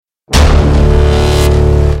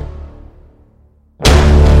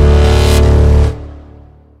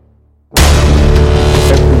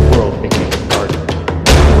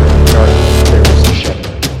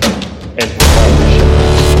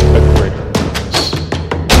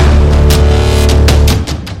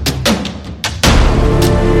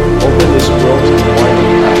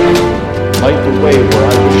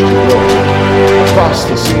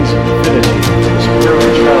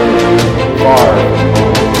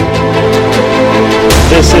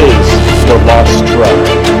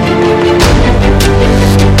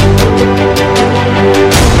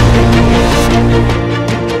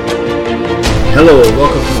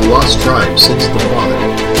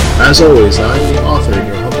As always, I am the author and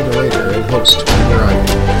your humble narrator and host, Peter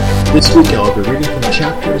Ivey. This week I'll be reading from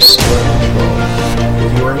chapters 11 and 12.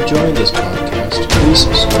 If you are enjoying this podcast, please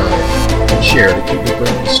subscribe and share to keep me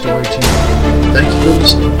bringing the story to you. Thank you for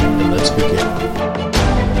listening, and let's begin.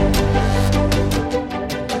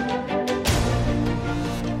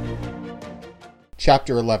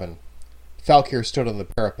 Chapter 11. Falkir stood on the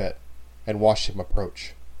parapet and watched him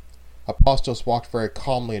approach. Apostos walked very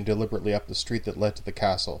calmly and deliberately up the street that led to the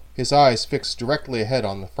castle, his eyes fixed directly ahead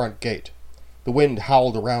on the front gate. The wind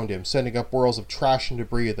howled around him, sending up whirls of trash and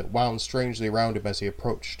debris that wound strangely around him as he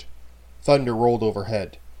approached. Thunder rolled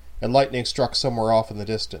overhead, and lightning struck somewhere off in the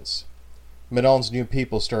distance. Manon's new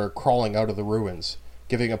people started crawling out of the ruins,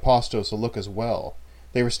 giving Apostos a look as well.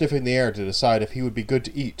 They were sniffing the air to decide if he would be good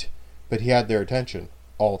to eat, but he had their attention,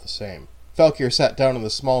 all the same. Falkir sat down on the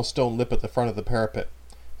small stone lip at the front of the parapet,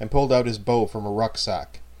 and pulled out his bow from a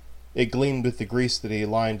rucksack. It gleamed with the grease that he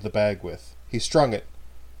lined the bag with. He strung it,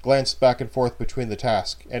 glanced back and forth between the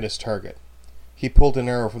task and his target. He pulled an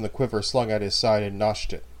arrow from the quiver slung at his side and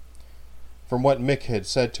notched it. From what Mick had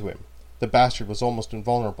said to him, the bastard was almost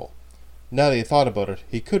invulnerable. Now that he thought about it,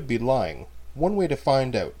 he could be lying. One way to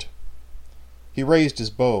find out. He raised his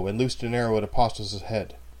bow and loosed an arrow at Apostos'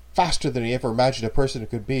 head. Faster than he ever imagined a person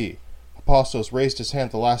could be, Apostos raised his hand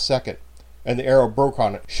at the last second, and the arrow broke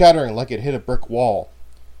on it, shattering like it hit a brick wall.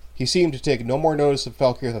 He seemed to take no more notice of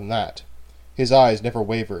Falkir than that. His eyes never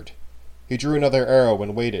wavered. He drew another arrow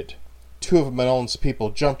and waited. Two of Manon's people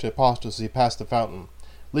jumped at Apostos as he passed the fountain,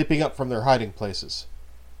 leaping up from their hiding places.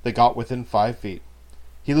 They got within 5 feet.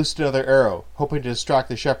 He loosed another arrow, hoping to distract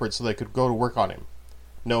the shepherds so they could go to work on him.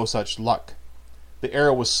 No such luck. The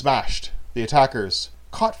arrow was smashed. The attackers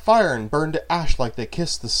caught fire and burned to ash like they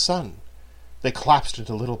kissed the sun. They collapsed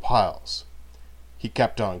into little piles. He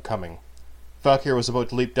kept on coming. Falkir was about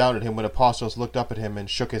to leap down at him when Apostos looked up at him and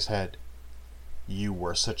shook his head. "You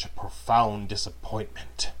were such a profound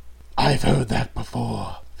disappointment." "I've heard that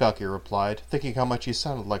before," Falkir replied, thinking how much he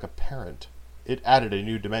sounded like a parent. It added a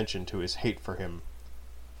new dimension to his hate for him.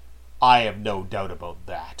 "I have no doubt about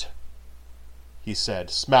that," he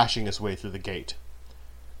said, smashing his way through the gate.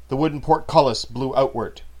 The wooden portcullis blew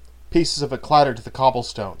outward. Pieces of it clattered to the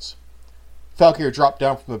cobblestones. Falkir dropped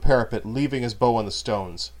down from the parapet, leaving his bow on the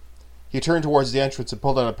stones. He turned towards the entrance and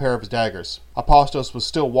pulled out a pair of his daggers. Apostos was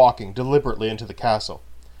still walking deliberately into the castle.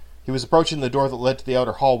 He was approaching the door that led to the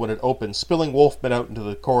outer hall when it opened, spilling wolfmen out into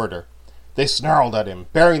the corridor. They snarled at him,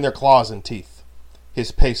 baring their claws and teeth.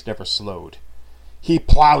 His pace never slowed. He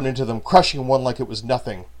plowed into them, crushing one like it was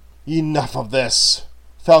nothing. Enough of this!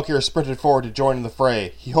 Falkir sprinted forward to join in the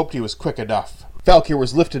fray. He hoped he was quick enough. Falkir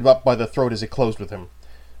was lifted up by the throat as he closed with him.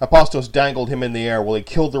 Apostos dangled him in the air while he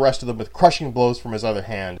killed the rest of them with crushing blows from his other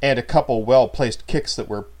hand, and a couple well-placed kicks that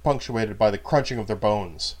were punctuated by the crunching of their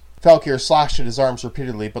bones. Falkir slashed at his arms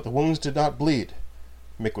repeatedly, but the wounds did not bleed.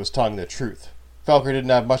 Mick was telling the truth. Falkir didn't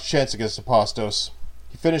have much chance against Apostos.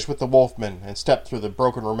 He finished with the wolfman and stepped through the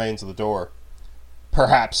broken remains of the door.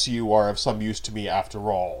 "Perhaps you are of some use to me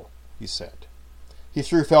after all," he said. He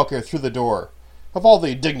threw Falkir through the door. Of all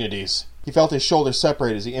the dignities, he felt his shoulders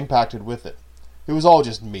separate as he impacted with it. It was all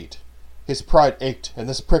just meat. His pride ached, and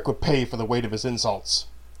this prick would pay for the weight of his insults.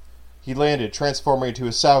 He landed, transforming into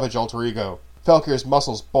his savage alter ego. Falkir's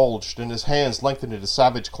muscles bulged, and his hands lengthened into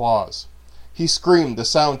savage claws. He screamed, the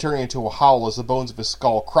sound turning into a howl as the bones of his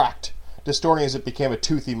skull cracked, distorting as it became a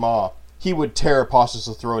toothy maw. He would tear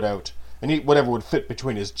Apostos' throat out, and eat whatever would fit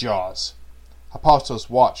between his jaws. Apostos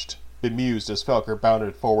watched, bemused as Falkir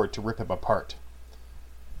bounded forward to rip him apart.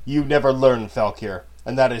 "You never learn, Falkir,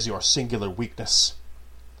 and that is your singular weakness."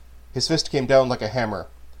 His fist came down like a hammer.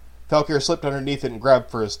 Falkir slipped underneath it and grabbed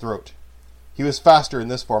for his throat. He was faster in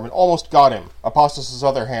this form and almost got him. Apostos'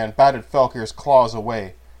 other hand batted Falkir's claws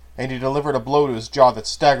away, and he delivered a blow to his jaw that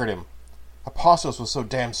staggered him. Apostos was so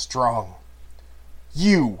damn strong.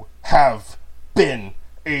 "You have been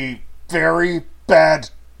a very bad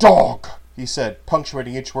dog," he said,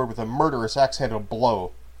 punctuating each word with a murderous axe-handled blow.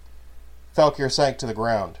 Falkir sank to the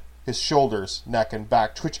ground, his shoulders, neck, and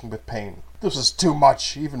back twitching with pain. This was too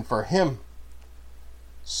much, even for him.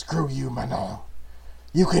 "Screw you, Manon.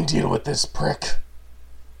 You can deal with this prick."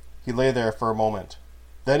 He lay there for a moment.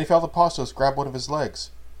 Then he felt Apostos grab one of his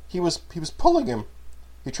legs. He was pulling him.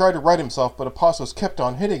 He tried to right himself, but Apostos kept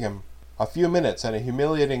on hitting him. A few minutes and a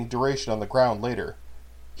humiliating duration on the ground later,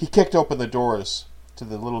 he kicked open the doors to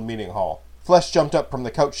the little meeting hall. Flesh jumped up from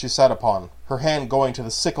the couch she sat upon, her hand going to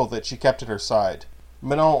the sickle that she kept at her side.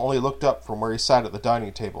 Manon only looked up from where he sat at the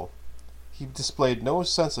dining table. He displayed no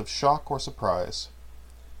sense of shock or surprise.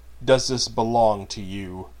 "Does this belong to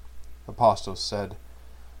you?" Apostos said.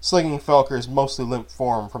 slinging Falkir's mostly limp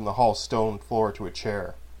form from the hall's stone floor to a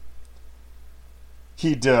chair.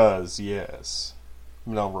 "He does, yes,"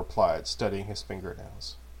 Manon replied, studying his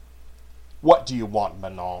fingernails. "What do you want,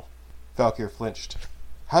 Manon?" Falkir flinched.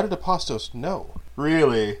 How did Apostos know?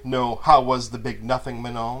 Really know how was the big nothing,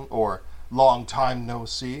 Manon, or long time no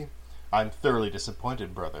see? I'm thoroughly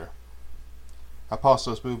disappointed, brother.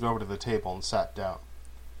 Apostos moved over to the table and sat down.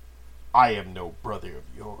 I am no brother of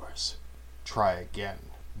yours. Try again.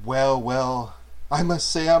 Well, I must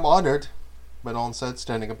say I'm honored, Manon said,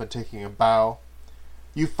 standing up and taking a bow.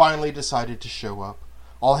 You finally decided to show up.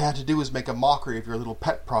 All I had to do was make a mockery of your little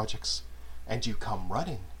pet projects, and you come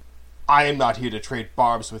running. I am not here to trade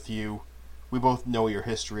barbs with you. We both know your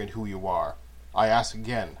history and who you are. I ask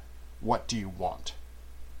again, what do you want?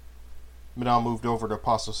 Manon moved over to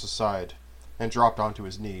Apostos' side and dropped onto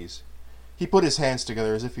his knees. He put his hands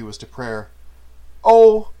together as if he was to prayer.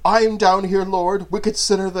 Oh, I am down here, Lord, wicked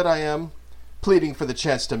sinner that I am, pleading for the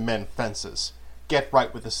chance to mend fences, get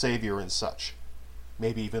right with the Savior and such.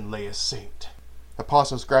 Maybe even lay a saint.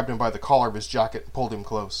 Apostos grabbed him by the collar of his jacket and pulled him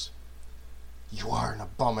close. You are an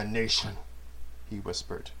abomination, he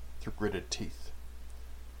whispered through gritted teeth.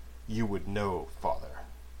 You would know, Father,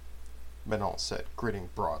 Manon said, grinning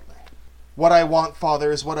broadly. What I want,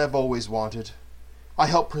 Father, is what I've always wanted. I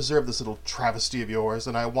helped preserve this little travesty of yours,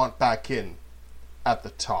 and I want back in, at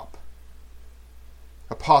the top.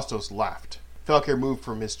 Apostos laughed. Falkir moved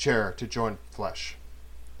from his chair to join Flesh.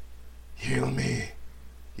 Heal me,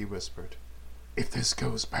 he whispered. If this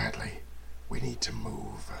goes badly, we need to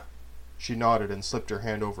move. She nodded and slipped her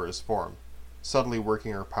hand over his form, subtly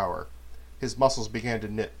working her power. His muscles began to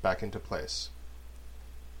knit back into place.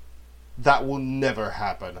 That will never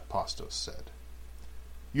happen, Apostos said.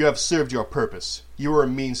 You have served your purpose. You are a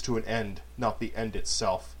means to an end, not the end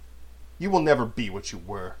itself. You will never be what you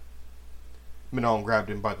were. Manon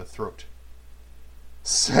grabbed him by the throat.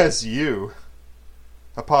 Says you.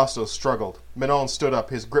 Apostos struggled. Manon stood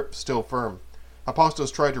up, his grip still firm.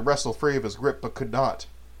 Apostos tried to wrestle free of his grip, but could not.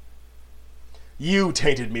 You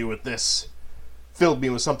tainted me with this. Filled me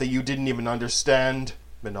with something you didn't even understand,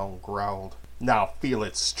 Manon growled. Now feel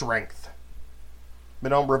its strength.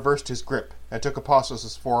 Manon reversed his grip and took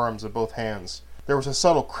Apostos' forearms in both hands. There was a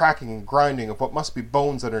subtle cracking and grinding of what must be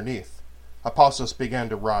bones underneath. Apostos began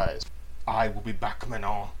to rise. I will be back,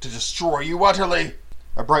 Manon, to destroy you utterly!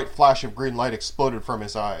 A bright flash of green light exploded from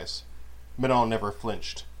his eyes. Manon never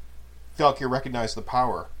flinched. Falkir recognized the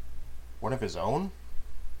power. One of his own?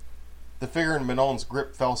 The figure in Manon's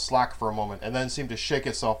grip fell slack for a moment, and then seemed to shake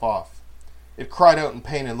itself off. It cried out in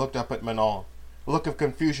pain and looked up at Manon. A look of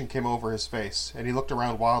confusion came over his face, and he looked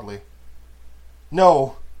around wildly.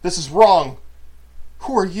 No! This is wrong!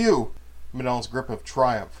 Who are you? Manon's grip of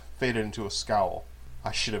triumph faded into a scowl.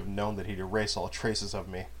 I should have known that he'd erase all traces of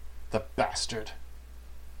me. The bastard!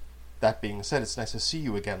 That being said, it's nice to see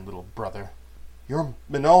you again, little brother. You're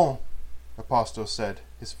Manon, Apostos said,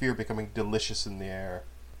 his fear becoming delicious in the air.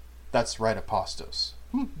 That's right, Apostos.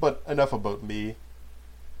 But enough about me.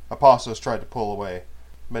 Apostos tried to pull away.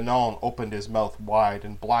 Manon opened his mouth wide,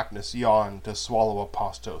 and blackness yawned to swallow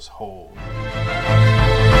Apostos whole.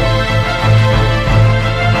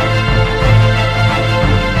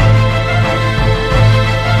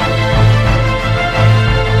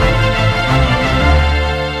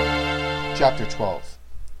 Chapter 12.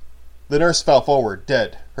 The nurse fell forward,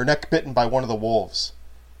 dead, her neck bitten by one of the wolves.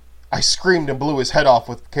 I screamed and blew his head off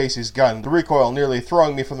with Casey's gun, the recoil nearly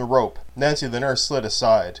throwing me from the rope. Nancy the nurse slid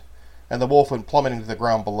aside, and the wolf went plummeting to the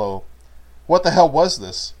ground below. What the hell was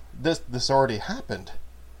this? This already happened.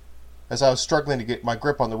 As I was struggling to get my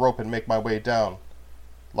grip on the rope and make my way down,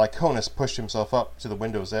 Lyconis pushed himself up to the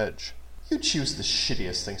window's edge. You choose the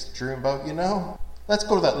shittiest things to dream about, you know? Let's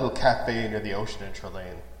go to that little cafe near the ocean in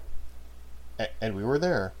Trelane. And we were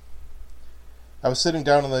there. I was sitting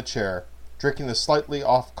down in the chair, drinking the slightly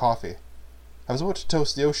off coffee. I was about to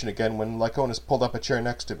toast the ocean again when Lyconis pulled up a chair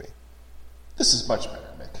next to me. This is much better,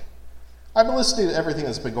 Mick. I've been listening to everything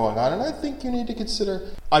that's been going on, and I think you need to consider...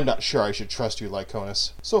 I'm not sure I should trust you,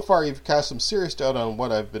 Lyconis. So far you've cast some serious doubt on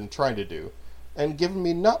what I've been trying to do, and given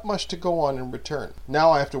me not much to go on in return.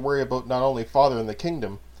 Now I have to worry about not only Father in the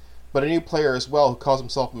Kingdom, but a new player as well who calls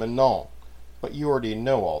himself Manon. But you already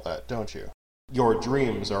know all that, don't you? Your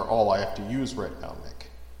dreams are all I have to use right now, Mick.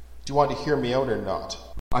 Do you want to hear me out or not?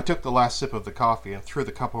 I took the last sip of the coffee and threw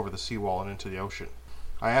the cup over the seawall and into the ocean.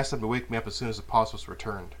 I asked him to wake me up as soon as the Apostos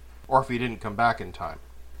returned, or if he didn't come back in time.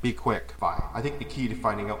 Be quick. Fine. I think the key to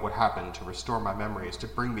finding out what happened to restore my memory is to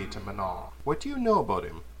bring me to Manon. What do you know about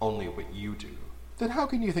him? Only what you do. Then how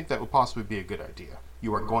can you think that would possibly be a good idea?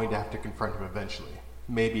 You are going to have to confront him eventually.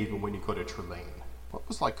 Maybe even when you go to Trelane. What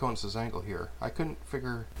was Lyconis's angle here? I couldn't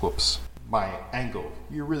figure... Whoops. My angle.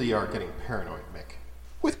 You really are getting paranoid, Mick.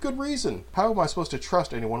 With good reason. How am I supposed to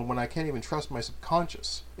trust anyone when I can't even trust my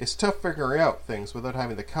subconscious? It's tough figuring out things without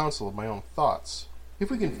having the counsel of my own thoughts. If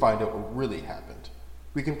we can find out what really happened,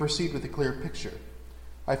 we can proceed with a clear picture.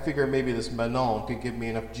 I figure maybe this Manon could give me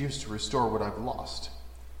enough juice to restore what I've lost.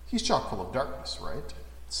 He's chock full of darkness, right?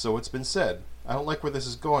 So it's been said. I don't like where this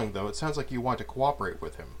is going, though. It sounds like you want to cooperate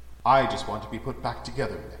with him. I just want to be put back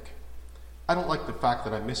together, Nick. I don't like the fact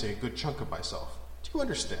that I'm missing a good chunk of myself. Do you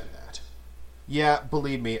understand that? Yeah,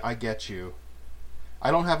 believe me, I get you.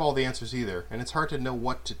 I don't have all the answers either, and it's hard to know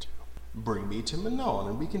what to do. Bring me to Manon,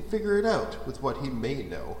 and we can figure it out with what he may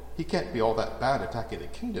know. He can't be all that bad attacking the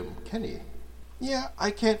kingdom, can he? Yeah,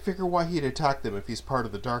 I can't figure why he'd attack them if he's part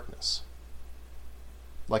of the darkness.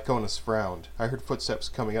 Lyconis frowned. I heard footsteps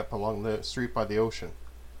coming up along the street by the ocean.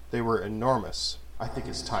 They were enormous. I think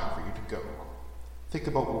it's time for you to go. Think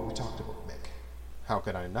about what we talked about, Mick. How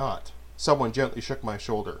could I not? Someone gently shook my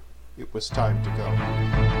shoulder. It was time to go.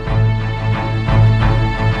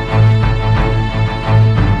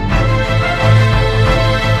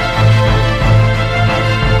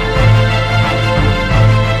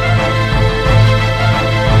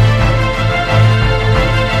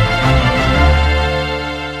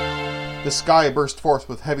 The sky burst forth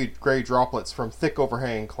with heavy grey droplets from thick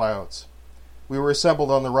overhanging clouds. We were assembled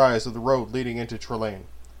on the rise of the road leading into Trelane.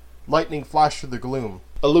 Lightning flashed through the gloom,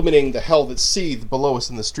 illuminating the hell that seethed below us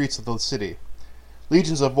in the streets of the city.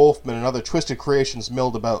 Legions of wolfmen and other twisted creations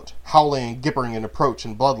milled about, howling and gibbering in approach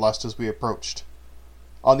and bloodlust as we approached.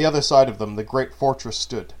 On the other side of them, the great fortress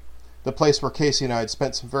stood, the place where Casey and I had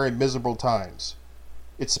spent some very miserable times.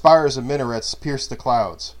 Its spires and minarets pierced the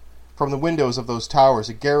clouds. From the windows of those towers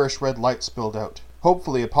a garish red light spilled out.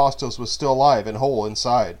 Hopefully Apostos was still alive and whole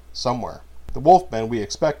inside, somewhere. The wolfmen we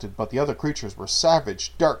expected, but the other creatures were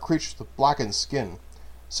savage, dark creatures with blackened skin.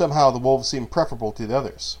 Somehow the wolves seemed preferable to the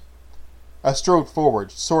others. I strode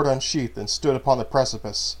forward, sword unsheathed, and stood upon the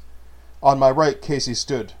precipice. On my right Casey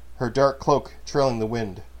stood, her dark cloak trailing the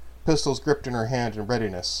wind, pistols gripped in her hand in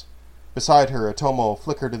readiness. Beside her Atomo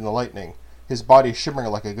flickered in the lightning, his body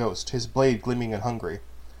shimmering like a ghost, his blade gleaming and hungry.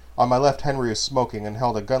 On my left Henry was smoking and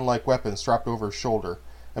held a gun-like weapon strapped over his shoulder,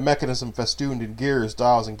 a mechanism festooned in gears,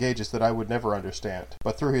 dials, and gauges that I would never understand,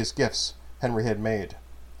 but through his gifts Henry had made.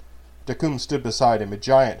 Dakum stood beside him, a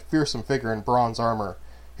giant, fearsome figure in bronze armor,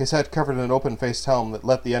 his head covered in an open-faced helm that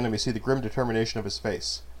let the enemy see the grim determination of his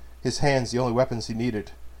face. His hands, the only weapons he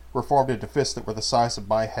needed, were formed into fists that were the size of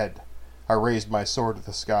my head. I raised my sword to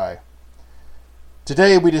the sky.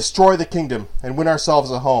 Today we destroy the kingdom and win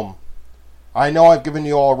ourselves a home. I know I've given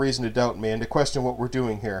you all reason to doubt me and to question what we're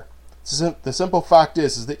doing here. The simple fact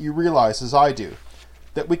is that you realize, as I do,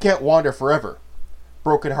 that we can't wander forever,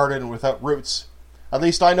 broken-hearted and without roots. At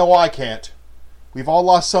least I know I can't. We've all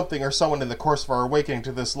lost something or someone in the course of our awakening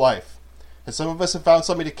to this life, and some of us have found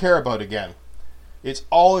something to care about again. It's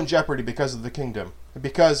all in jeopardy because of the kingdom, and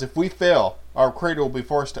because if we fail, our creator will be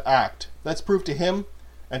forced to act. Let's prove to him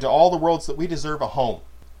and to all the worlds that we deserve a home.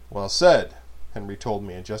 Well said, Henry told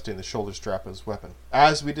me, adjusting the shoulder strap of his weapon.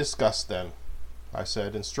 As we discussed, then, I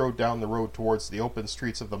said, and strode down the road towards the open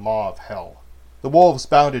streets of the maw of hell. The wolves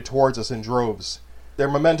bounded towards us in droves, their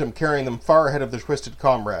momentum carrying them far ahead of their twisted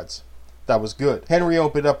comrades. That was good. Henry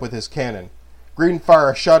opened up with his cannon. Green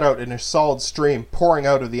fire shot out in a solid stream, pouring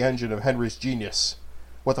out of the engine of Henry's genius.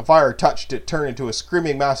 What the fire touched, it turned into a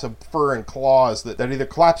screaming mass of fur and claws that either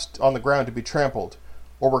collapsed on the ground to be trampled,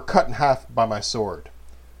 or were cut in half by my sword.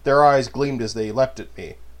 Their eyes gleamed as they leapt at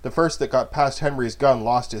me. The first that got past Henry's gun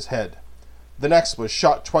lost his head. The next was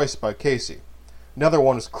shot twice by Casey. Another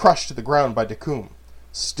one was crushed to the ground by Dakum.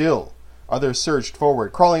 Still, others surged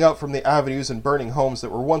forward, crawling out from the avenues and burning homes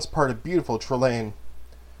that were once part of beautiful Trelane.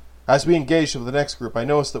 As we engaged with the next group, I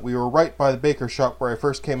noticed that we were right by the baker shop where I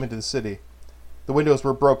first came into the city. The windows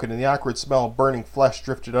were broken, and the acrid smell of burning flesh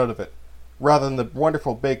drifted out of it, rather than the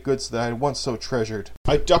wonderful baked goods that I had once so treasured.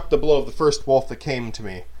 I ducked the blow of the first wolf that came to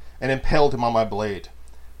me, and impaled him on my blade.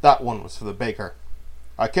 That one was for the baker.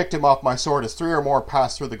 I kicked him off my sword as three or more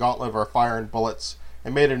passed through the gauntlet of our fire and bullets,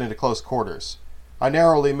 and made it into close quarters. I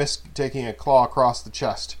narrowly missed taking a claw across the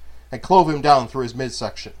chest, and clove him down through his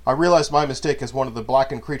midsection. I realized my mistake as one of the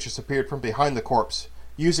blackened creatures appeared from behind the corpse,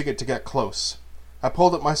 using it to get close. I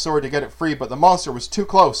pulled at my sword to get it free, but the monster was too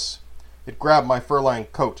close. It grabbed my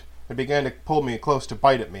fur-lined coat, and began to pull me close to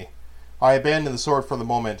bite at me. I abandoned the sword for the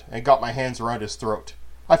moment, and got my hands around his throat.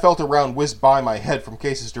 I felt a round whiz by my head from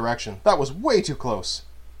Casey's direction. That was way too close.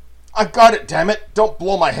 I got it, damn it! Don't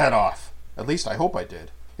blow my head off! At least I hope I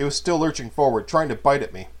did. It was still lurching forward, trying to bite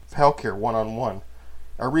at me. Valkyr one-on-one.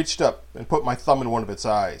 I reached up and put my thumb in one of its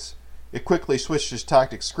eyes. It quickly switched its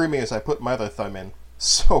tactics, screaming as I put my other thumb in.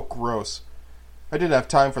 So gross. I didn't have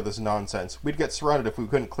time for this nonsense. We'd get surrounded if we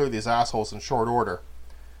couldn't clear these assholes in short order.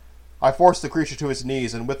 I forced the creature to its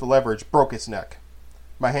knees and with the leverage broke its neck.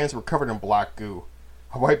 My hands were covered in black goo.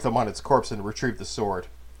 I wiped them on its corpse and retrieved the sword.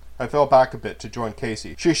 I fell back a bit to join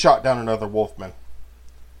Casey. She shot down another wolfman.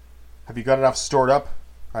 "Have you got enough stored up?"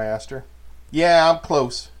 I asked her. "Yeah, I'm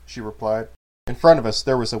close," she replied. In front of us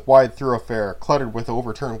there was a wide thoroughfare cluttered with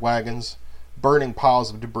overturned wagons, burning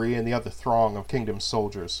piles of debris, and the other throng of Kingdom's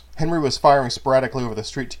soldiers. Henry was firing sporadically over the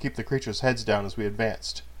street to keep the creatures' heads down as we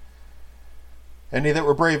advanced. Any that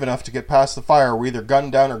were brave enough to get past the fire were either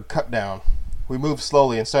gunned down or cut down. We moved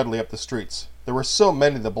slowly and steadily up the streets. There were so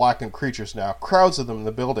many of the blackened creatures now, crowds of them in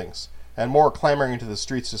the buildings, and more clamoring into the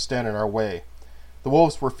streets to stand in our way. The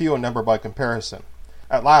wolves were few in number by comparison.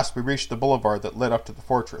 At last we reached the boulevard that led up to the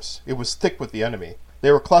fortress. It was thick with the enemy.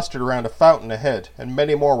 They were clustered around a fountain ahead, and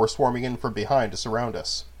many more were swarming in from behind to surround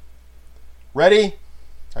us. "Ready?"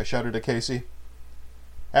 I shouted to Casey.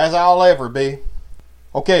 "As I'll ever be."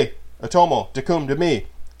 "Okay, Otomo, Decum, to me.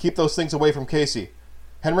 Keep those things away from Casey.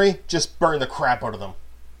 Henry, just burn the crap out of them."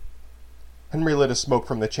 Henry lit a smoke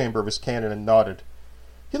from the chamber of his cannon and nodded.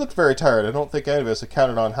 He looked very tired. I don't think any of us had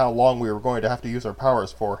counted on how long we were going to have to use our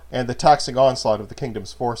powers for, and the taxing onslaught of the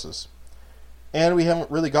Kingdom's forces. "And we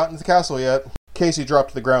haven't really gotten to the castle yet." Casey dropped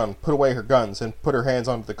to the ground, put away her guns, and put her hands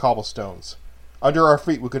onto the cobblestones. Under our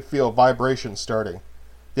feet we could feel vibrations starting.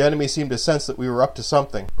 The enemy seemed to sense that we were up to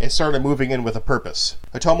something, and started moving in with a purpose.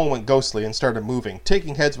 Otomo went ghostly and started moving,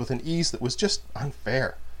 taking heads with an ease that was just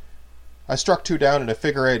unfair. I struck 2 down in a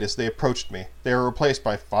figure 8 as they approached me. They were replaced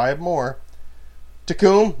by 5 more.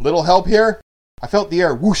 "Decum, little help here?" I felt the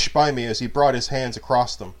air whoosh by me as he brought his hands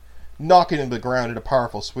across them, knocking them to the ground in a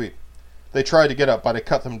powerful sweep. They tried to get up, but I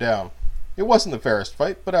cut them down. It wasn't the fairest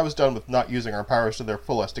fight, but I was done with not using our powers to their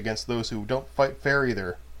fullest against those who don't fight fair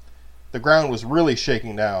either. The ground was really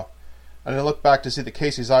shaking now, and I looked back to see that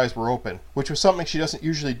Casey's eyes were open, which was something she doesn't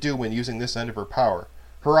usually do when using this end of her power.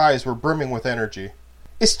 Her eyes were brimming with energy.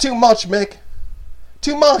 "It's too much, Mick!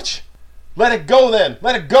 Too much!" "Let it go, then!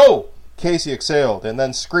 Let it go!" Casey exhaled, and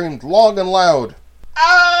then screamed long and loud.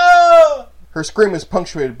 "Ah!" Her scream was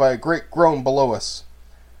punctuated by a great groan below us.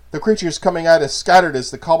 The creatures coming at us scattered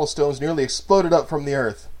as the cobblestones nearly exploded up from the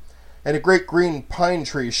earth, and a great green pine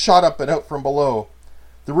tree shot up and out from below.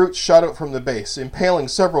 The roots shot out from the base, impaling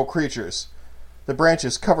several creatures. The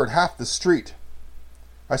branches covered half the street.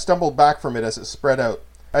 I stumbled back from it as it spread out.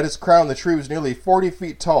 At its crown the tree was nearly 40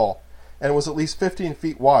 feet tall, and was at least 15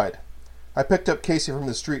 feet wide. I picked up Casey from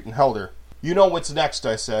the street and held her. "You know what's next,"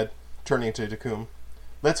 I said, turning to Decum.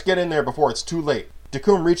 "Let's get in there before it's too late."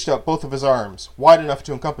 Decum reached out both of his arms, wide enough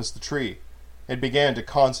to encompass the tree, and began to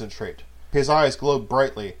concentrate. His eyes glowed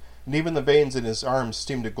brightly, and even the veins in his arms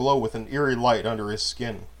seemed to glow with an eerie light under his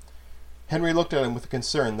skin. Henry looked at him with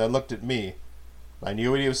concern, then looked at me. I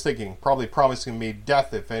knew what he was thinking, probably promising me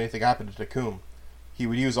death if anything happened to Decum. He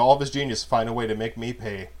would use all of his genius to find a way to make me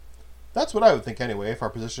pay. That's what I would think anyway, if our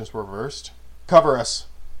positions were reversed. "Cover us,"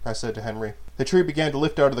 I said to Henry. The tree began to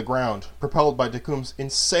lift out of the ground, propelled by Decum's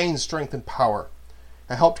insane strength and power.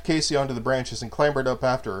 I helped Casey onto the branches and clambered up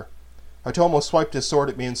after her. Otomo swiped his sword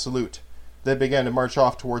at me in salute, then began to march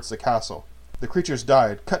off towards the castle. The creatures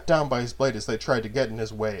died, cut down by his blade as they tried to get in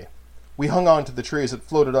his way. We hung on to the tree as it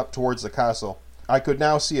floated up towards the castle. I could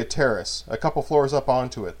now see a terrace, a couple floors up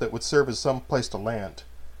onto it, that would serve as some place to land.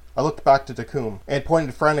 I looked back to Decum, and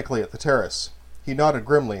pointed frantically at the terrace. He nodded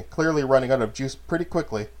grimly, clearly running out of juice pretty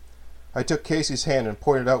quickly. I took Casey's hand and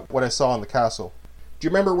pointed out what I saw in the castle. "Do you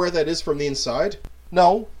remember where that is from the inside?"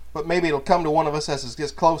 "No, but maybe it'll come to one of us as it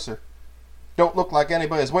gets closer. Don't look like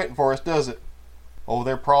anybody's waiting for us, does it?" "Oh,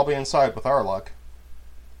 they're probably inside with our luck."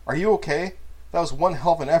 "Are you okay? That was one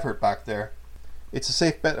hell of an effort back there." "It's a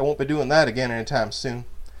safe bet I won't be doing that again anytime soon."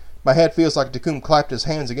 My head feels like Decum clapped his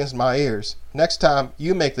hands against my ears. "Next time,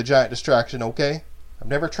 you make the giant distraction, okay? I've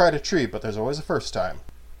never tried a tree, but there's always a first time."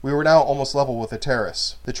 We were now almost level with the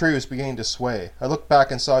terrace. The tree was beginning to sway. I looked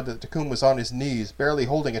back and saw that Decum was on his knees, barely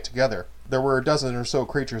holding it together. There were a dozen or so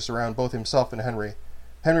creatures around both himself and Henry.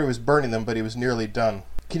 Henry was burning them, but he was nearly done.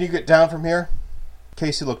 "Can you get down from here?"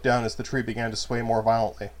 Casey looked down as the tree began to sway more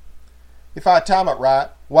violently. "If I time it right,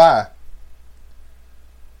 why?"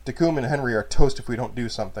 Decum and Henry are toast if we don't do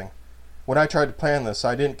something. When I tried to plan this,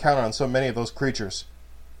 I didn't count on so many of those creatures.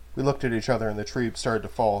 We looked at each other and the tree started to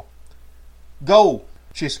fall. "Go!"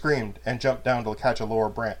 she screamed and jumped down to catch a lower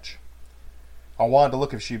branch. I wanted to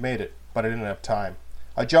look if she made it, but I didn't have time.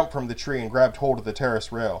 I jumped from the tree and grabbed hold of the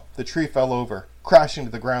terrace rail. The tree fell over, crashing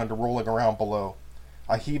to the ground and rolling around below.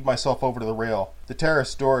 I heaved myself over to the rail. The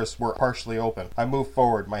terrace doors were partially open. I moved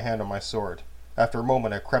forward, my hand on my sword. After a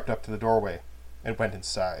moment, I crept up to the doorway and went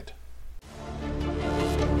inside.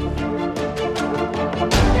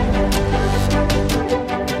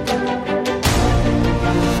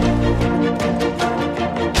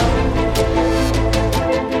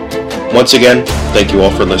 Once again, thank you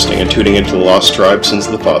all for listening and tuning into The Lost Tribe Sins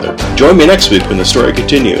of the Father. Join me next week when the story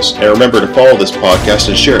continues, and remember to follow this podcast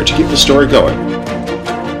and share it to keep the story going.